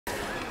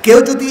কেউ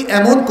যদি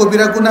এমন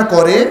কবিরা গুনাহ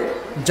করে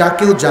যা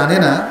কেউ জানে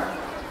না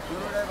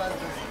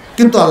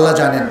কিন্তু আল্লাহ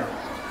জানেন,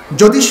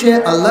 যদি সে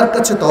আল্লাহর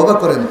কাছে তওবা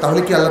করেন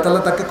তাহলে কি আল্লাহ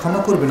তাআলা তাকে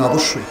ক্ষমা করবেন?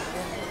 অবশ্যই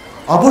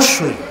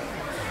অবশ্যই।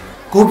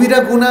 কবিরা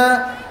গুনাহ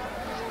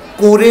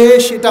করে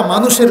সেটা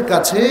মানুষের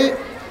কাছে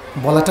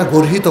বলাটা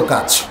গর্হিত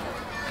কাজ।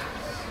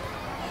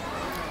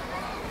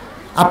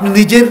 আপনি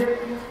নিজের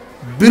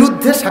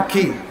বিরুদ্ধে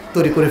সাক্ষী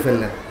তৈরি করে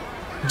ফেললেন,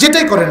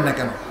 যেটাই করেন না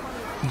কেন,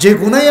 যে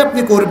গুনাহই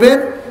আপনি করবেন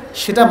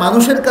সেটা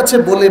মানুষের কাছে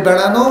বলে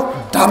বেড়ানো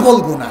ডাবল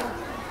গুনাহ।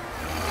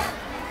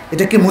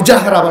 এটা কি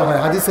মুজাহারা বলা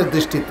হয় হাদিসের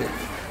দৃষ্টিতে।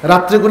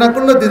 রাত্রে গুনাহ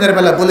করলো, দিনের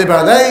বেলা বলে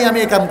বেড়ালো এই আমি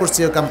এ কাম করছি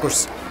ও কাম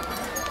করছি।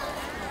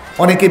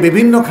 অনেকে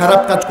বিভিন্ন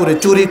খারাপ কাজ করে,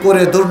 চুরি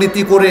করে,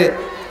 দুর্নীতি করে,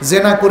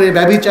 জেনা করে,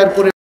 ব্যভিচার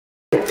করে,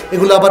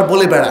 এগুলো আবার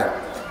বলে বেড়ায়।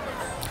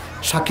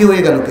 সাক্ষী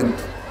হয়ে গেল,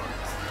 কিন্তু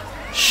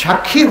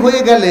সাক্ষী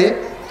হয়ে গেলে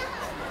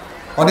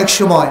অনেক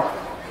সময়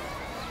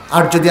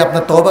আর যদি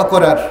আপনার তওবা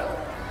করার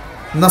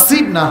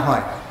নসিব না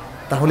হয়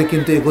তাহলে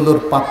কিন্তু এগুলোর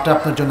পাপটা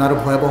আপনার জন্য আরো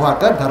ভয়াবহ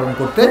আকার ধারণ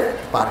করতে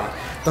পারে।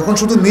 তখন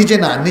শুধু নিজে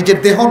না, নিজের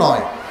দেহ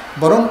নয়,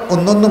 বরং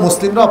অন্যান্য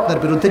মুসলিমরা আপনার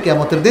বিরুদ্ধে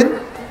কিয়ামতের দিন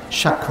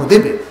সাক্ষ্য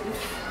দেবে।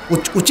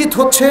 উচিত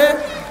হচ্ছে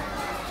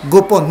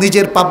গোপন,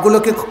 নিজের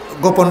পাপগুলোকে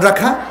গোপন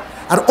রাখা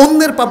আর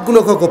অন্যের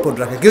পাপগুলোকে গোপন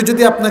রাখা। কেউ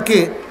যদি আপনাকে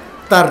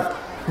তার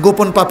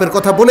গোপন পাপের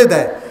কথা বলে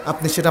দেয়,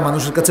 আপনি সেটা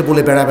মানুষের কাছে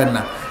বলে বেড়াবেন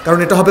না, কারণ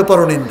এটা হবে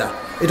পরনিন্দা।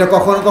 এটা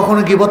কখনো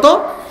কখনো গীবত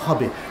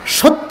হবে।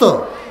 সত্য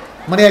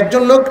মানে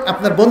একজন লোক,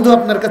 আপনার বন্ধু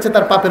আপনার কাছে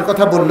তার পাপের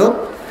কথা বলল,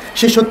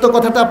 সেই সত্য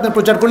কথাটা আপনার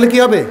প্রচার করলে কি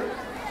হবে?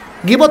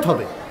 গীবত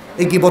হবে।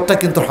 এই গীবতটা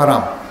কিন্তু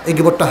হারাম, এই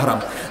গীবতটা হারাম।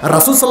 আর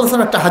রাসূল সাল্লাল্লাহু আলাইহি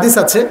ওয়াসাল্লাম একটা হাদিস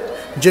আছে,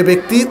 যে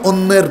ব্যক্তি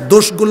অন্যের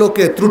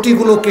দোষগুলোকে,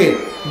 ত্রুটিগুলোকে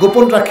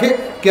গোপন রাখে,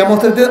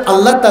 কিয়ামতের দিন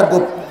আল্লাহ তার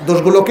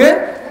দোষগুলোকে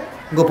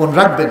গোপন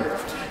রাখবেন।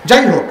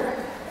 যাই হোক,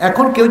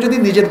 এখন কেউ যদি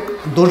নিজের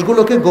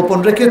দোষগুলোকে গোপন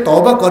রেখে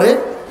তওবা করে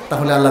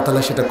তাহলে আল্লাহ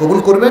তাআলা সেটা কবুল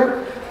করবেন।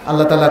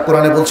 আল্লাহ তাআলা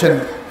কোরআনে বলছেন,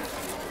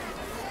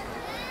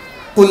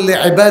 কুল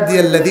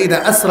লিইবাদিয়াল্লাযীনা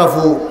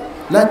আসরাফু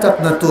লা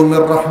তাকনাতু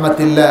মির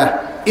রাহমাতিল্লাহ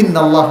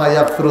ইন্নাল্লাহা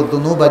ইয়াগফিরুদ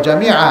যুনুবা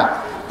জামিআ।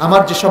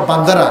 আমার যেসব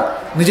বান্দারা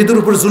নিজেদের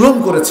উপর জুলুম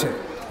করেছে,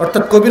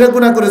 অর্থাৎ কবিরা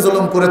গুনাহ করে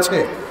জুলুম করেছে,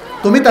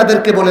 তুমি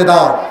তাদেরকে বলে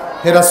দাও,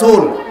 হে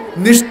রাসূল,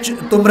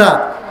 তোমরা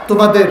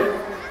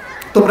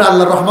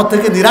আল্লাহর রহমত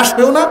থেকে নিরাশ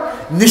হও না,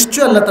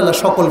 নিশ্চয় আল্লাহ তাআলা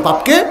সকল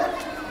পাপকে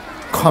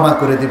ক্ষমা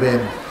করে দিবেন।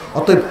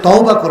 অতএব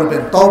তওবা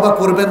করবেন, তওবা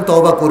করবেন,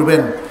 তওবা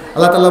করবেন।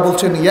 আল্লাহ তাআলা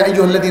বলছেন, ইয়া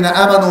আইয়ুহাল্লাযীনা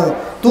আমানু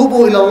তুবু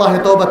ইলাল্লাহি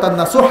তাওবাতান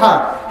নাসুহা।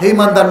 হে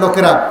ঈমানদার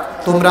লোকেরা,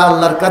 তোমরা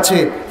আল্লাহর কাছে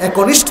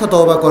একনিষ্ঠ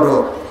তওবা করো।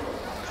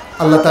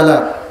 আল্লাহ তাআলা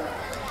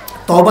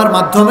তওবার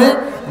মাধ্যমে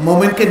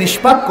মুমিনকে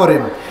নিষ্পাপ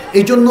করেন।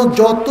 এই জন্য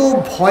যত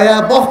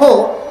ভয়াবহ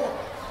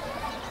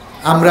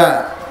আমরা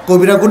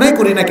কবিরা গুনাহ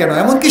করি না কেন,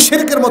 এমনকি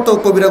শিরকের মতো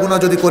কবিরা গুনাহ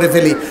যদি করে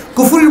ফেলি,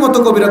 কুফরির মতো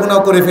কবিরা গুনাহ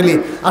করে ফেলি,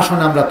 আসুন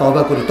আমরা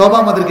তওবা করি। তওবা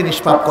আমাদেরকে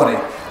নিষ্পাপ করে।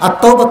 আর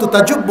তাওবাতু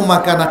তাজুব্বু মা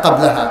কানা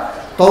ক্বাবলাহা,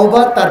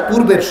 তওবা তার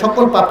পূর্বের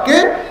সকল পাপকে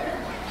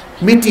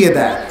মিটিয়ে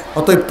দেয়।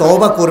 অতএব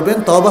তওবা করবেন।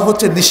 তওবা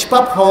হচ্ছে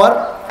নিষ্পাপ হওয়ার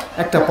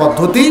একটা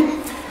পদ্ধতি,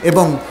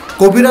 এবং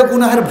কবিরা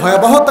গুনাহের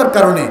ভয়াবহতার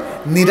কারণে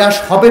নিরাশ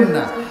হবেন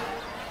না।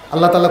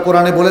 আল্লাহ তাআলা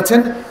কোরআনে বলেছেন,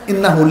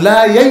 ইন্নাহু লা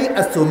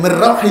ইয়াইআসু মির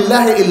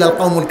রাহমাতিল্লাহি ইল্লাল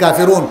কওমুল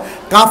কাফিরুন।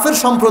 কাফের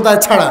সম্প্রদায়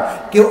ছাড়া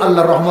কেউ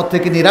আল্লাহর রহমত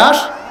থেকে নিরাশ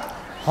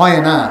হয়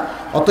না।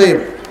 অতএব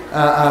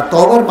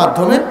তওবার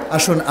মাধ্যমে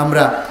আসুন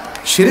আমরা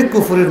শিরক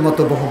কুফরের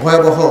মতো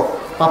ভয়াবহ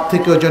পাপ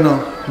থেকেও যেন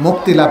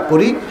মুক্তি লাভ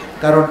করি,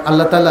 কারণ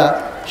আল্লাহ তাআলা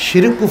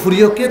শিরক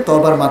কুফরিয়কে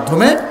তওবার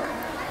মাধ্যমে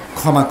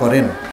ক্ষমা করেন।